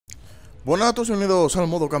Buenas a todos y bienvenidos al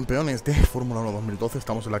modo campeones de Fórmula 1 2012.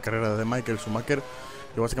 Estamos en la carrera de Michael Schumacher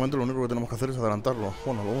y básicamente lo único que tenemos que hacer es adelantarlo.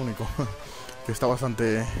 Bueno, lo único, que está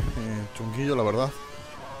bastante chunguillo, la verdad.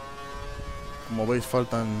 Como veis,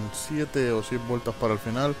 faltan 7 o 6 vueltas para el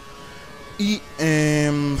final. Y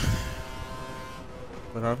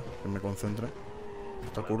esperar que me concentre.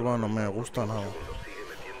 Esta curva no me gusta nada.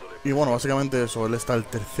 Y bueno, básicamente eso, él está el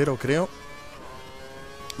tercero, creo,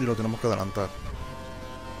 y lo tenemos que adelantar.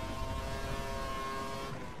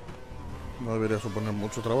 No debería suponer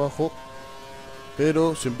mucho trabajo,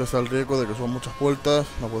 pero siempre está el riesgo de que son muchas vueltas.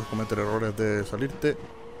 No puedes cometer errores de salirte.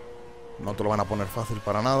 No te lo van a poner fácil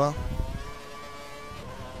para nada.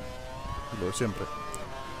 Lo de siempre.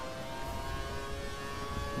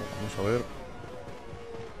 Bueno, vamos a ver.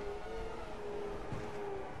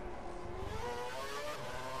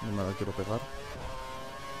 No me la quiero pegar.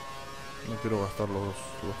 No quiero gastar los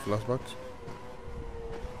flashbacks.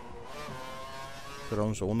 Espera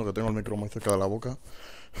un segundo que tengo el micro muy cerca de la boca.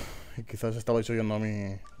 Y quizás estabais oyendo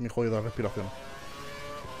mi jodida respiración.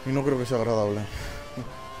 Y no creo que sea agradable.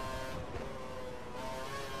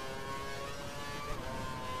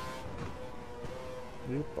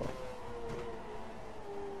 Yupa.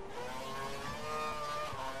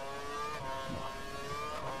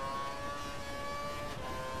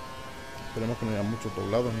 Esperemos que no haya muchos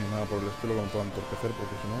doblados ni nada por el estilo que me puedan entorpecer,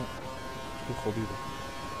 porque si no, estoy jodido.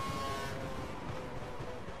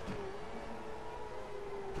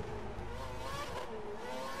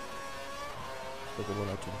 Esto como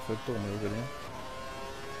lo ha hecho perfecto, como yo quería.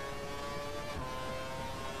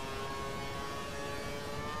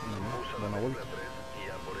 Buena vuelta.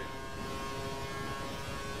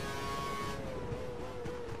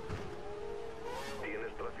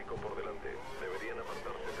 Tienes tráfico por delante. Deberían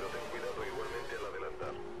apartarse, pero ten cuidado igualmente al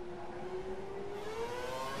adelantar.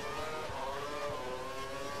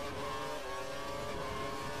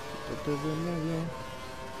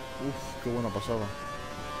 Uf, qué buena pasada.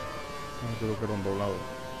 No creo que era un doblado.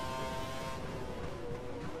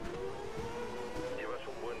 Llevas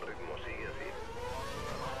un buen ritmo, sigue así.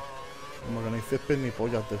 Como que no hay césped ni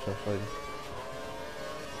pollas de esas ahí.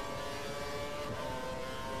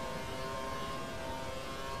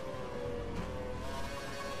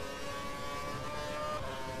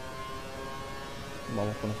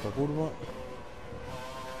 Vamos con esta curva.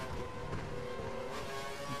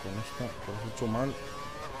 Y con esta, que lo he hecho mal.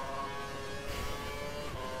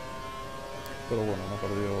 Pero bueno, no he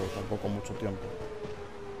perdido tampoco mucho tiempo.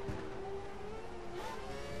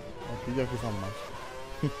 Aquí ya quizás más.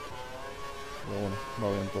 Pero bueno,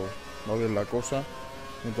 va bien todo. Va bien la cosa.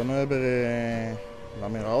 Mientras no me pegue la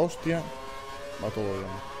mega hostia, va todo bien.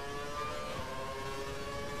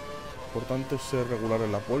 Lo importante es ser regular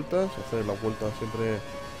en las vueltas, hacer las vueltas siempre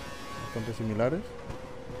bastante similares.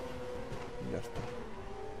 Y ya está.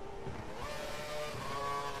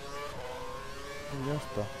 Y ya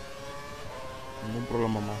está. Ningún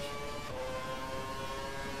problema más.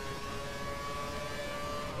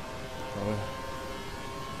 A ver.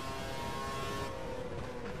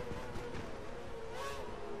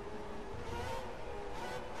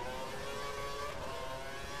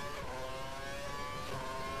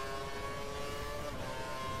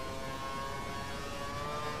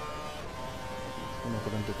 Una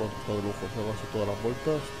 44 está de lujo. Si hago así todas las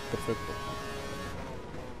vueltas, perfecto.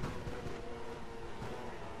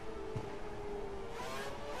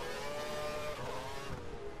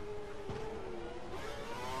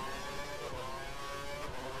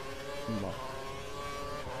 Vale.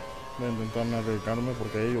 Voy a intentar no arriesgarme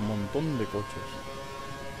porque hay un montón de coches.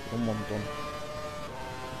 Un montón.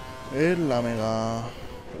 Es la mega...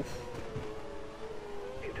 Uf,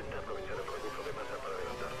 Intenta aprovechar el rebufo de masa para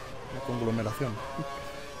adelantar. la conglomeración.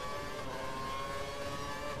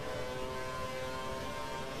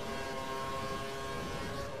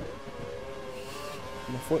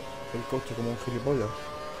 No fue el coche como un gilipollas.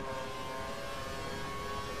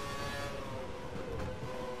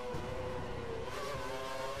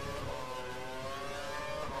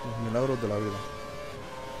 Los milagros de la vida.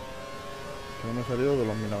 Que no he salido de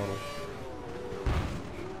los milagros.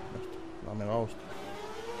 La mega hostia.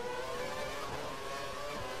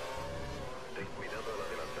 Ten cuidado al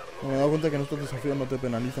adelantar. Me he dado cuenta que en estos desafíos no te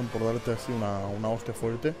penalizan por darte así una hostia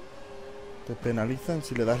fuerte. Te penalizan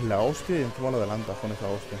si le das la hostia y encima lo adelantas con esa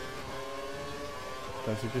hostia.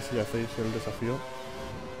 Así que si hacéis el desafío,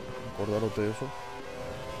 acordaros de eso.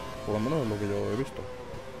 Por lo menos es lo que yo he visto.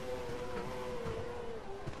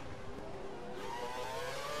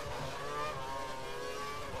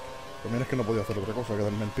 También es que no podía hacer otra cosa que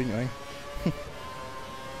darme el piño ahí.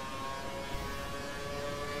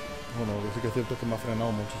 Bueno, lo que sí que es cierto es que me ha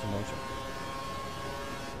frenado muchísimo eso.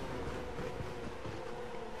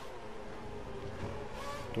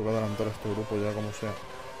 Tengo que adelantar a este grupo ya como sea.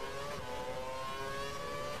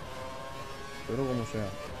 Pero como sea.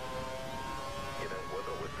 Quedan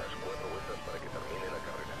 4 vueltas para que termine la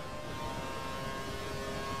carrera.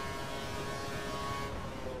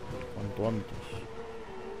 Cuanto antes.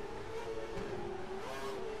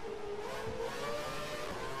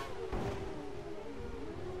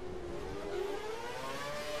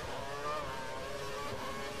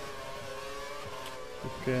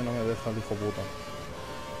 Es que no me deja el hijo puta.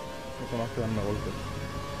 Eso más que darme golpes.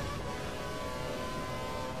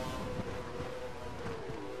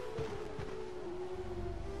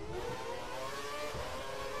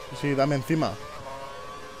 Sí, dame encima.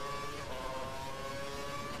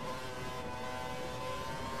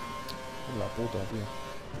 La puta, tío.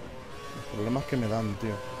 Los problemas que me dan,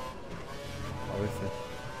 tío. A veces.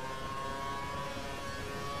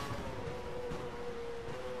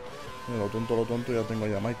 Mira, lo tonto, ya tengo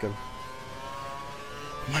ya a Michael.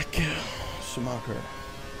 Michael Schumacher.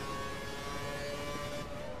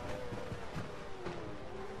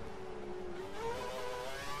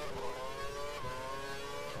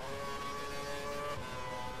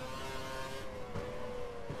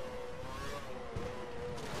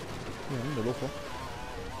 Bien, de lujo.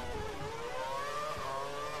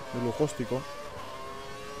 De lujóstico.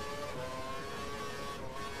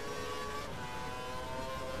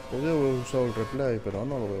 Podría haber usado el replay, pero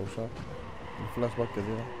no lo voy a usar. El flashback que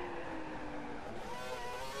diga.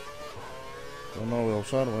 Pero no lo voy a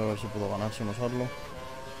usar, voy a ver si puedo ganar sin usarlo.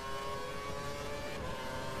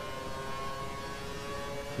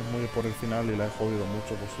 Si es muy por el final y la he jodido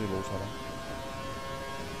mucho, pues sí lo usaré.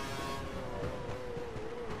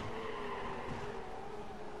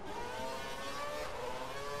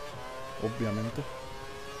 Obviamente.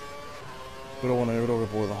 Pero bueno, yo creo que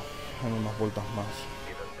puedo. En unas vueltas más.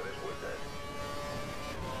 Quedan 3 vueltas.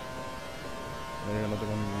 Que no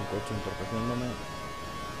tengo ningún coche entorpeciéndome.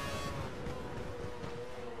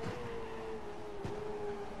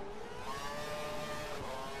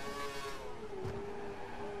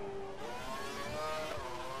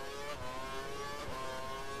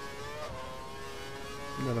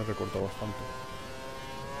 Ya la he recortado bastante.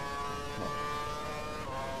 Vale.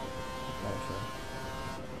 Vamos a ver.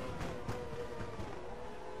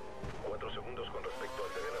 4 segundos con respecto al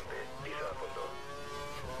de delante. Pisa a fondo.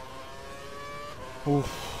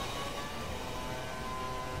 Uff.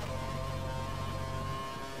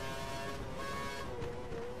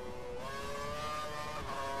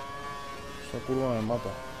 Esa curva me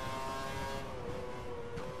mata.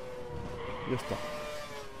 Y esta.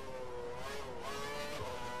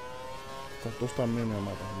 Estas dos también me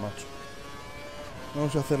matan, macho.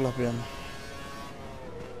 Vamos a hacerlas bien.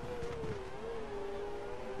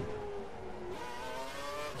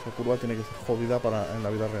 Esa curva tiene que ser jodida para en la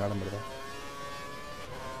vida real, en verdad.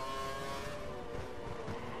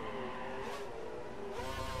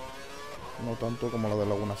 No tanto como la de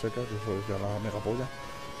Laguna Seca, que eso es ya la mega polla.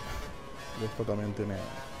 Y esto también tiene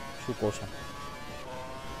su cosa.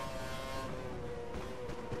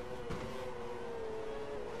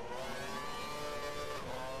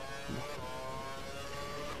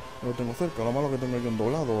 Lo tengo cerca, lo malo que tengo aquí un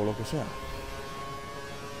doblado o lo que sea.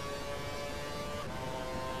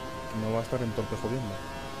 Me va a estar en torpe jodiendo.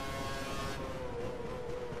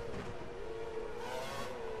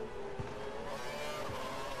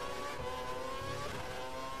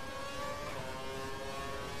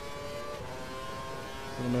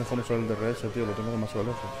 No me dejo usar el DRS, tío, lo tengo demasiado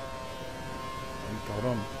lejos. El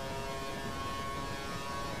cabrón.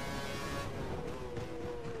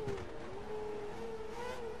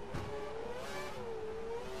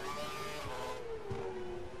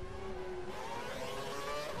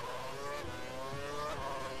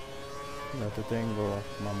 Ya te tengo,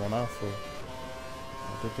 mamonazo.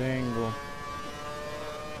 Ya te tengo.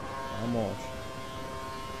 Vamos.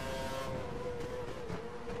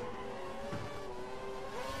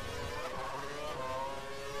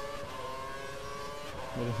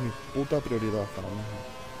 Eres mi puta prioridad ahora mismo.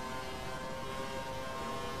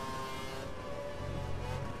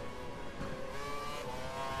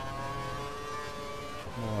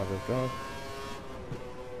 Vamos a arriesgar.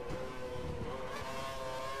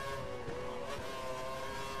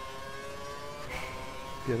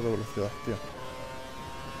 Pierdo velocidad, tío.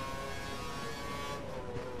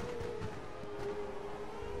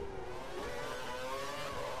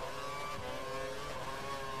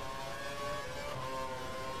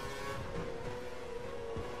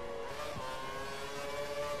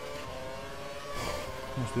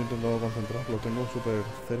 No estoy intentando concentrar, lo tengo súper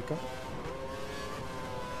cerca.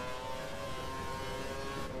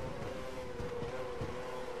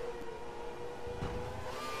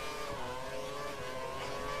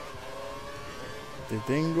 Te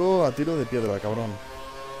tengo a tiro de piedra, cabrón.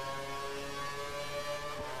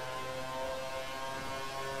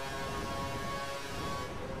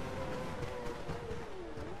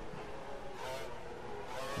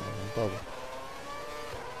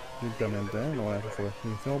 Limpiamente, no vayas a joder. Y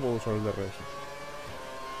encima puedo usar el DRS.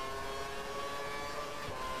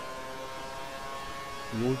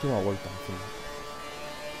 Y última vuelta encima.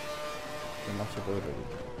 ¿Qué más se puede pedir?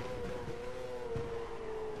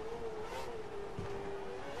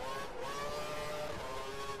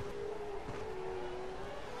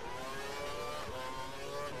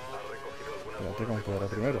 Espérate, ¿cómo quedará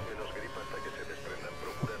primero?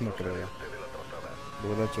 No creo ya. Lo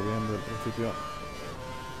hubiera hecho bien desde el principio.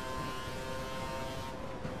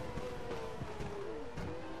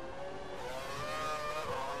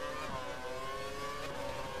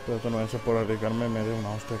 Pero esto no es por arriesgarme, me dé una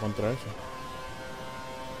hostia contra eso.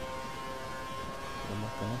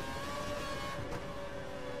 Vamos que no.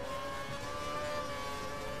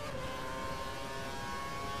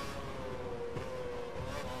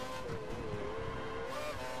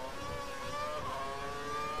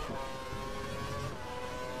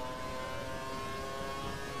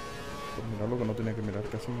 Por mirar lo que no tenía que mirar,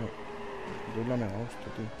 casi me doy la mega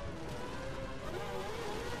hostia, tío.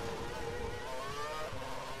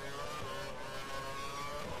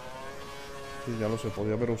 Sí, ya lo sé,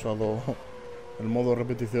 podía haber usado el modo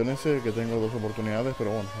repetición ese, que tengo 2 oportunidades,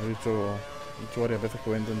 pero bueno, he dicho varias veces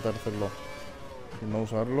que voy a intentar hacerlo y no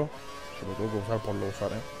usarlo. Si lo tengo que usar, pues lo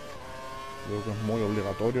usaré. Creo que es muy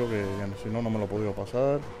obligatorio, que si no, no me lo he podido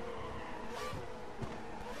pasar.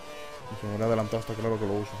 Y si me hubiera adelantado, está claro que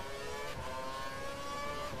lo uso.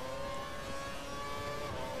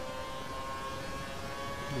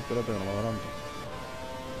 Espérate que no me adelanto.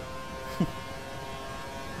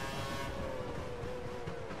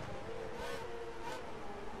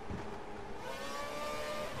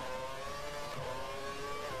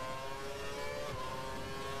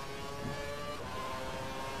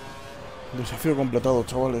 Desafío completado,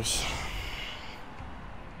 chavales.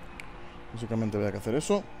 Básicamente voy a hacer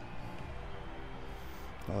eso.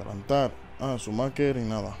 Adelantar a Schumacher y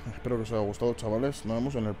nada. Espero que os haya gustado, chavales. Nos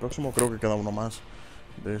vemos en el próximo. Creo que queda uno más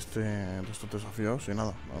de estos desafíos. Y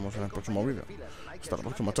nada, nos vemos en el próximo vídeo. Hasta la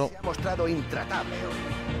próxima, chao. Se ha mostrado intratable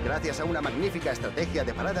hoy. Gracias a una magnífica estrategia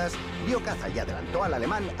de paradas, dio caza y adelantó al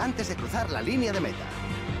alemán antes de cruzar la línea de meta.